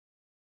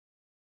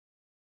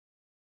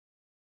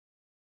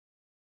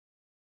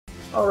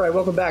All right,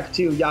 welcome back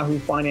to Yahoo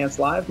Finance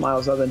Live.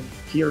 Miles Oven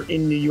here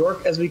in New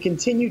York. As we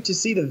continue to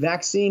see the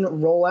vaccine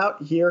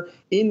rollout here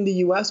in the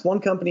U.S.,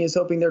 one company is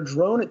hoping their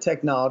drone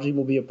technology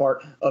will be a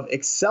part of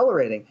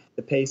accelerating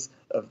the pace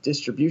of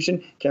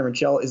distribution. Cameron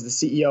Chell is the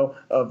CEO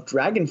of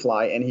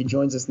Draganfly, and he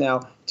joins us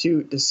now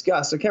to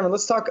discuss. So, Cameron,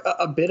 let's talk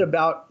a bit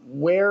about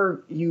where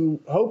you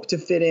hope to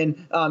fit in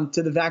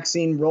to the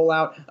vaccine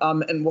rollout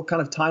and what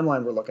kind of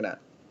timeline we're looking at.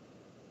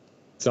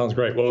 Sounds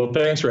great. Well,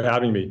 thanks for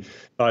having me.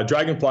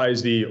 Draganfly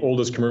is the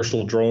oldest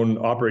commercial drone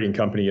operating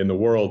company in the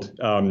world.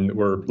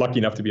 We're lucky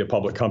enough to be a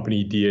public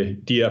company.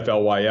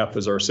 DFLYF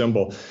is our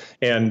symbol.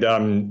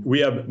 And we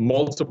have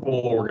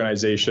multiple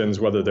organizations,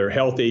 whether they're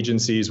health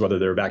agencies, whether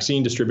they're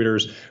vaccine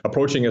distributors,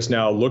 approaching us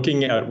now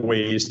looking at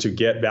ways to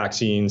get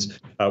vaccines,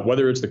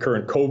 whether it's the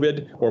current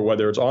COVID or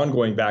whether it's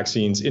ongoing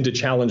vaccines, into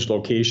challenged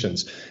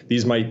locations.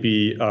 These might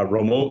be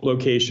remote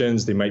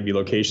locations. They might be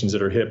locations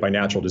that are hit by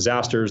natural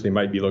disasters. They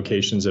might be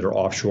locations that are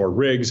offshore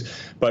rigs.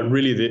 But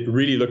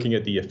really looking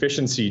at the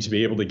efficiency to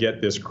be able to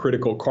get this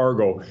critical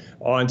cargo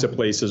onto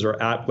places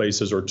or at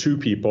places or to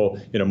people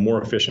in a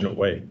more efficient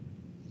way.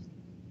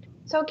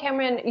 So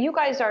Cameron, you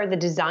guys are the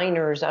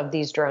designers of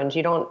these drones.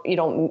 You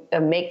don't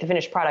make the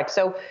finished product.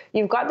 So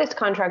you've got this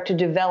contract to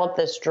develop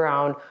this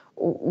drone.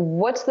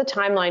 What's the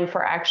timeline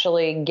for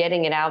actually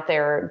getting it out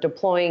there,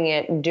 deploying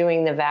it,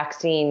 doing the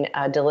vaccine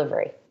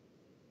delivery?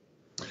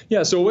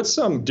 Yeah, so what's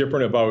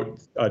different about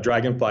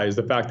Draganfly is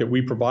the fact that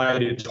we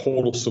provide a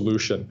total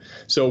solution.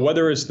 So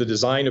whether it's the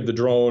design of the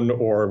drone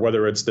or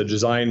whether it's the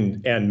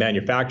design and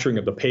manufacturing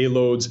of the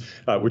payloads,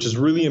 which is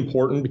really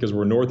important because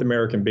we're a North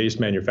American-based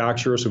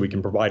manufacturer, so we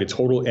can provide a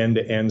total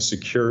end-to-end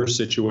secure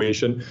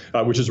situation,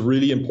 which is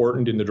really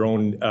important in the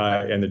drone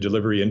and the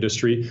delivery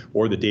industry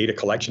or the data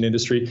collection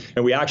industry.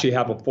 And we actually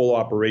have a full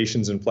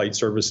operations and flight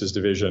services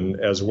division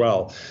as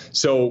well.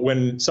 So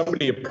when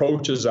somebody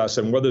approaches us,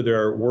 and whether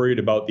they're worried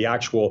about the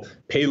actual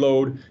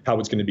payload, how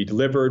it's going to be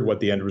delivered, what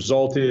the end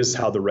result is,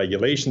 how the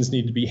regulations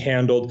need to be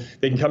handled,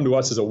 they can come to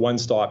us as a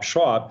one-stop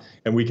shop,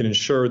 and we can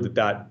ensure that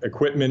that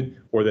equipment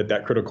or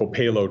that critical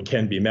payload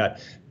can be met.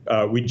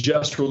 We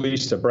just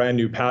released a brand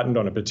new patent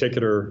on a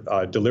particular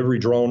delivery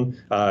drone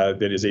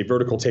that is a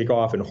vertical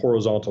takeoff and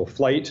horizontal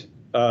flight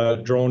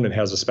drone and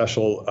has a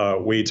special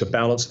way to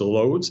balance the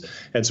loads.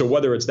 And so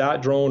whether it's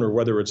that drone or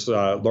whether it's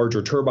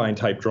larger turbine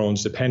type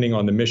drones, depending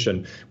on the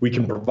mission, we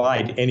can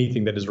provide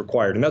anything that is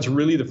required. And that's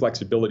really the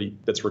flexibility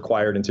that's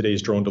required in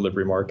today's drone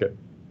delivery market.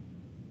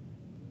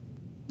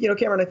 You know,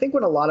 Cameron, I think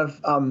when a lot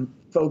of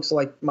folks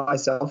like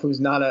myself, who's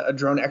not a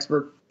drone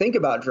expert, think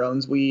about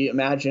drones, we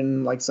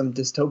imagine like some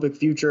dystopic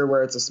future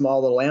where it's a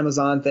small little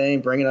Amazon thing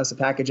bringing us a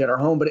package at our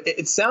home. But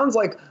it sounds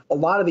like a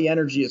lot of the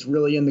energy is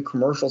really in the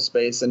commercial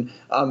space. And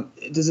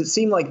does it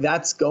seem like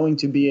that's going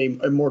to be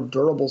a more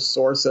durable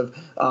source of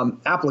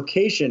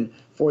application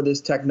for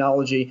this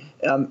technology,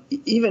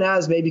 even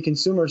as maybe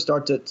consumers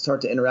start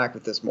to interact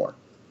with this more?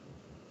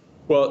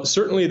 Well,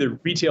 certainly the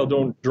retail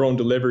drone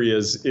delivery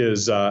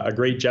is a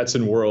great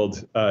Jetson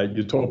world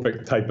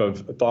utopic type of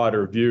thought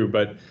or view.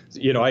 But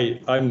you know,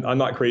 I'm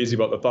not crazy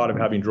about the thought of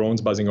having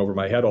drones buzzing over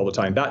my head all the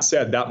time. That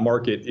said, that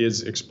market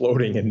is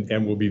exploding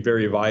and will be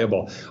very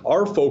viable.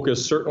 Our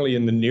focus, certainly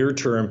in the near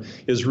term,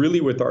 is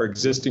really with our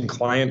existing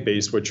client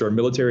base, which are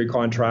military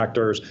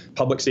contractors,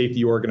 public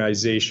safety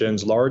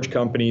organizations, large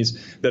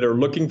companies that are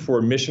looking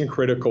for mission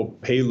critical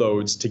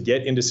payloads to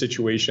get into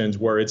situations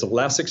where it's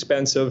less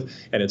expensive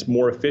and it's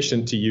more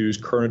efficient to use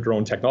current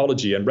drone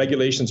technology, and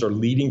regulations are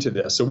leading to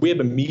this. So we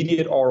have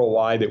immediate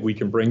ROI that we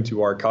can bring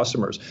to our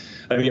customers.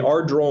 I mean,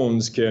 our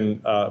drones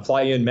can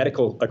fly in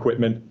medical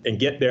equipment and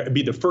get there,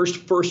 be the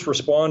first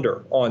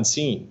responder on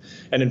scene.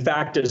 And in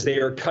fact, as they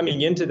are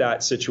coming into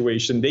that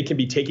situation, they can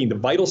be taking the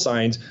vital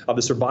signs of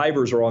the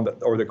survivors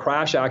or the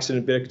crash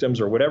accident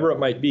victims or whatever it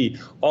might be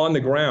on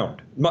the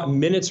ground,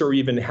 minutes or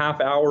even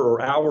half hour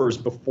or hours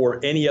before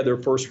any other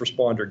first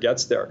responder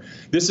gets there.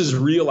 This is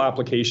real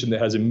application that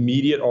has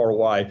immediate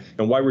ROI,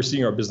 and why we're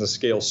seeing our business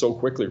scale so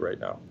quickly right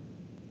now.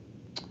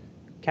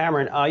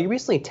 Cameron, you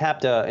recently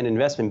tapped an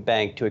investment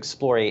bank to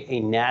explore a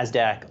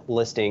NASDAQ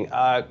listing.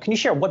 Can you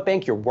share what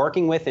bank you're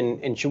working with,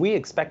 and should we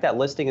expect that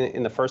listing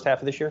in the first half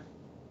of this year?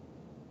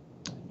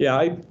 Yeah,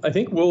 I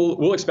think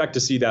we'll expect to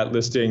see that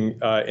listing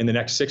in the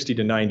next 60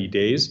 to 90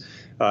 days.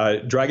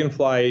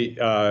 Draganfly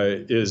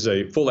is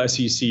a full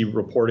SEC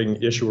reporting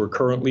issuer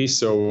currently,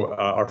 so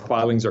our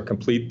filings are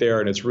complete there,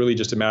 and it's really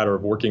just a matter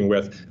of working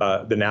with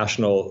the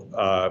national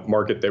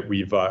market that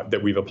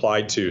we've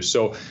applied to.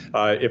 So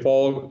if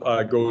all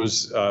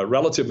goes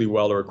relatively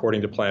well or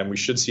according to plan, we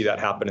should see that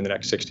happen in the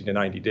next 60 to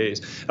 90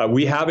 days.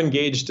 We have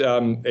engaged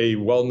a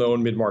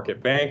well-known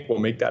mid-market bank. We'll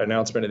make that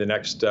announcement in the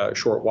next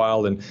short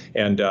while, and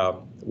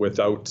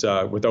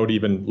without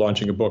even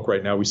launching a book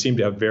right now, we seem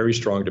to have very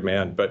strong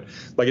demand. But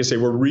like I say,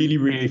 we're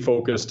really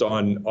focused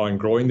on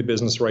growing the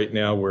business right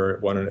now. We're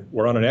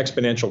on an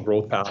exponential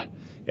growth path,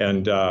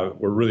 and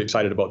we're really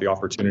excited about the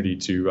opportunity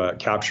to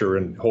capture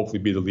and hopefully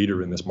be the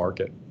leader in this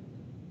market.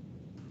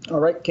 All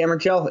right, Cameron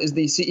Chell is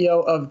the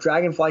CEO of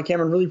Draganfly.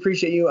 Cameron, really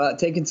appreciate you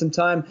taking some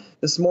time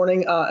this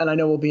morning, and I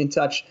know we'll be in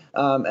touch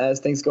as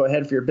things go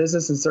ahead for your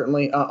business, and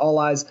certainly all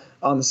eyes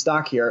on the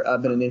stock here.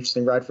 Been an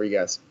interesting ride for you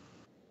guys.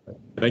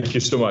 Thank you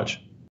so much.